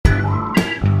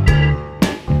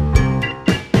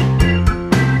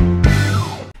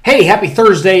Hey, happy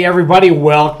Thursday, everybody.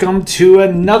 Welcome to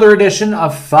another edition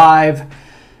of 5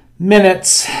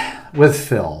 Minutes with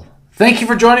Phil. Thank you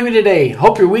for joining me today.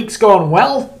 Hope your week's going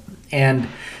well, and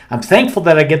I'm thankful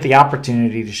that I get the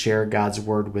opportunity to share God's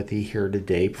Word with you here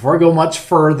today. Before I go much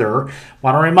further, I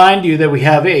want to remind you that we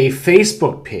have a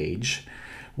Facebook page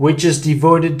which is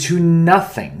devoted to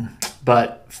nothing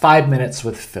but 5 Minutes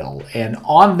with Phil. And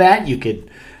on that, you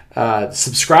could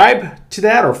subscribe to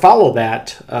that or follow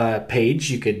that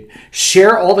page. You could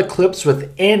share all the clips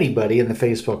with anybody in the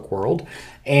Facebook world.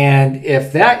 And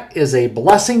if that is a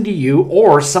blessing to you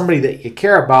or somebody that you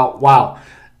care about, wow,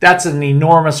 that's an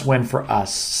enormous win for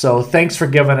us. So thanks for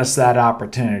giving us that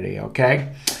opportunity,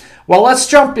 okay? Well, let's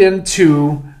jump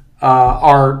into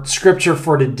our scripture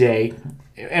for today.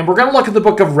 And we're going to look at the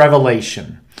book of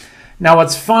Revelation. Now,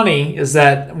 what's funny is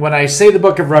that when I say the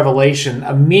book of Revelation,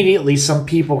 immediately some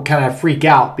people kind of freak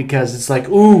out because it's like,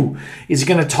 ooh, is he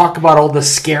going to talk about all the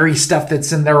scary stuff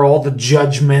that's in there, all the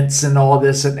judgments and all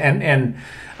this? And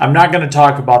I'm not going to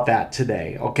talk about that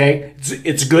today, okay?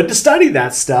 It's good to study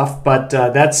that stuff, but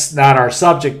that's not our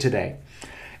subject today.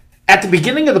 At the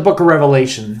beginning of the book of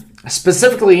Revelation,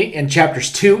 specifically in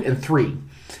chapters 2 and 3,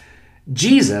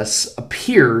 Jesus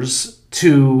appears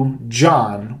to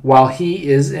John while he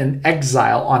is in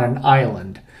exile on an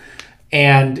island.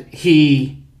 And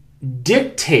he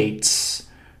dictates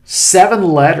 7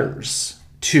 letters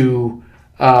to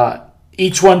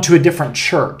each one to a different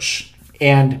church.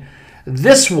 And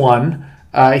this one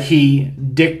he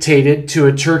dictated to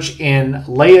a church in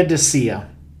Laodicea.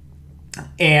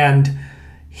 And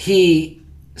he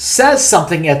says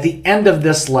something at the end of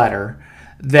this letter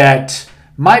that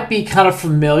might be kind of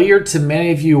familiar to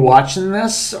many of you watching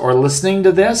this or listening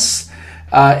to this.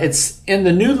 It's in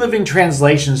the New Living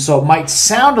Translation, so it might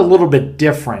sound a little bit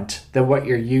different than what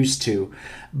you're used to.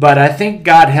 But I think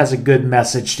God has a good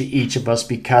message to each of us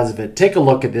because of it. Take a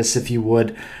look at this if you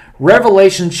would.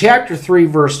 Revelation chapter 3,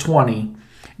 verse 20.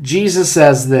 Jesus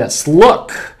says this,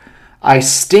 "Look, I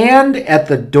stand at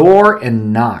the door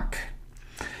and knock.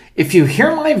 If you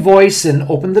hear my voice and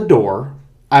open the door,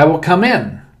 I will come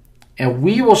in, and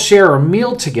we will share a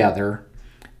meal together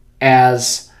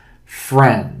as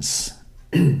friends."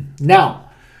 Now,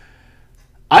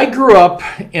 I grew up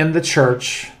in the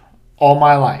church all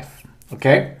my life,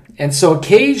 okay? And so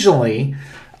occasionally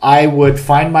I would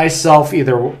find myself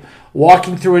either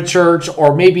walking through a church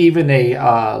or maybe even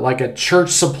like a church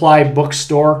supply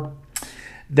bookstore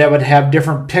that would have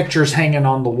different pictures hanging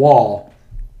on the wall,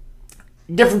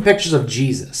 different pictures of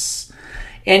Jesus.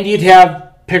 And you'd have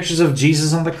pictures of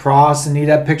Jesus on the cross, and you'd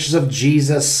have pictures of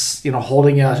Jesus,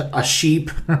 holding a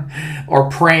sheep or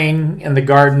praying in the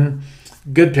garden.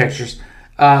 Good pictures.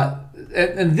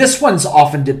 And this one's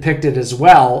often depicted as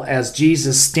well as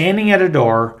Jesus standing at a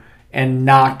door and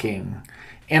knocking.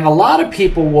 And a lot of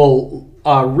people will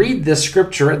read this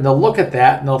scripture and they'll look at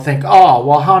that and they'll think, oh,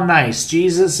 well, how nice.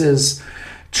 Jesus is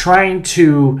trying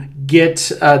to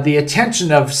get the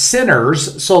attention of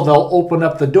sinners so they'll open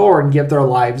up the door and give their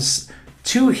lives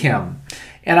to him.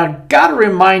 And I've got to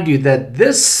remind you that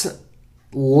this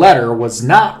letter was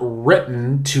not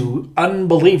written to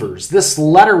unbelievers. This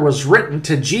letter was written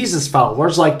to Jesus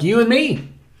followers like you and me.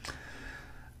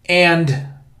 And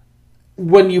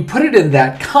when you put it in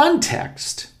that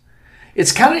context,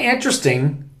 it's kind of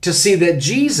interesting to see that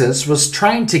Jesus was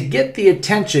trying to get the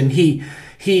attention.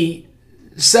 He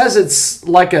says it's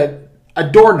like a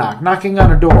door knock, knocking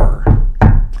on a door,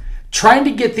 trying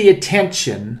to get the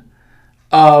attention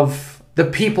of the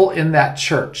people in that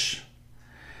church.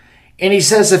 And he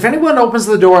says, if anyone opens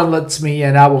the door and lets me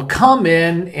in, I will come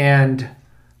in and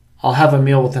I'll have a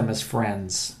meal with them as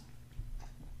friends.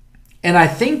 And I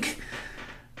think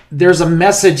there's a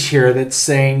message here that's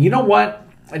saying, you know what?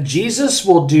 Jesus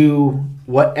will do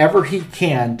whatever he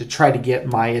can to try to get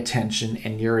my attention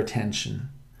and your attention.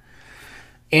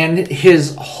 And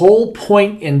his whole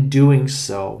point in doing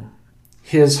so,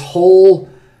 his whole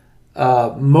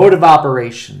mode of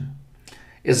operation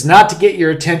is not to get your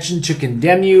attention to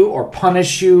condemn you or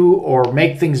punish you or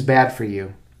make things bad for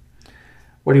you.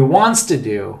 What he wants to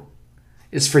do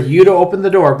is for you to open the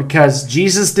door, because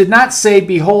Jesus did not say,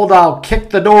 behold, I'll kick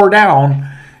the door down.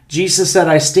 Jesus said,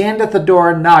 I stand at the door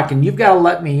and knock, and you've got to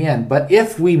let me in. But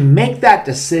if we make that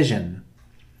decision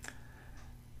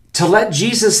to let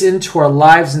Jesus into our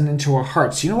lives and into our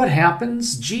hearts, you know what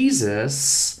happens?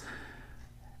 Jesus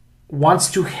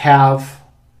wants to have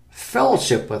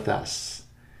fellowship with us.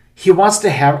 He wants to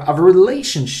have a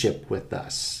relationship with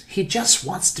us. He just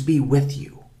wants to be with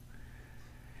you.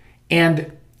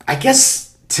 And I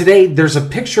guess today there's a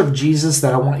picture of Jesus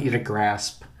that I want you to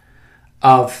grasp,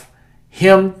 of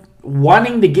him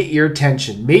wanting to get your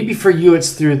attention. Maybe for you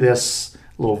it's through this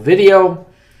little video,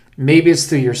 maybe it's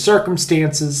through your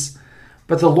circumstances,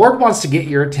 but the Lord wants to get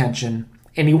your attention,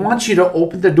 and he wants you to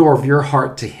open the door of your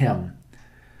heart to him.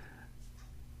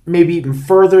 Maybe even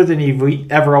further than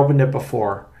you've ever opened it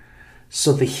before,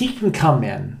 so that he can come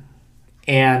in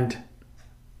and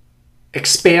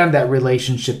expand that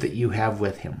relationship that you have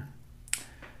with him.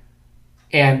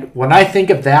 And when I think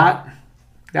of that,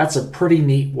 that's a pretty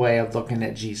neat way of looking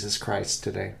at Jesus Christ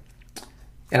today.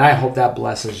 And I hope that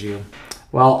blesses you.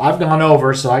 Well, I've gone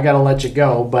over, so I got to let you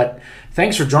go. But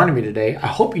thanks for joining me today. I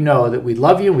hope you know that we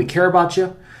love you and we care about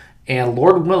you. And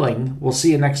Lord willing, we'll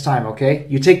see you next time, okay?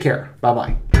 You take care.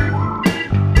 Bye-bye.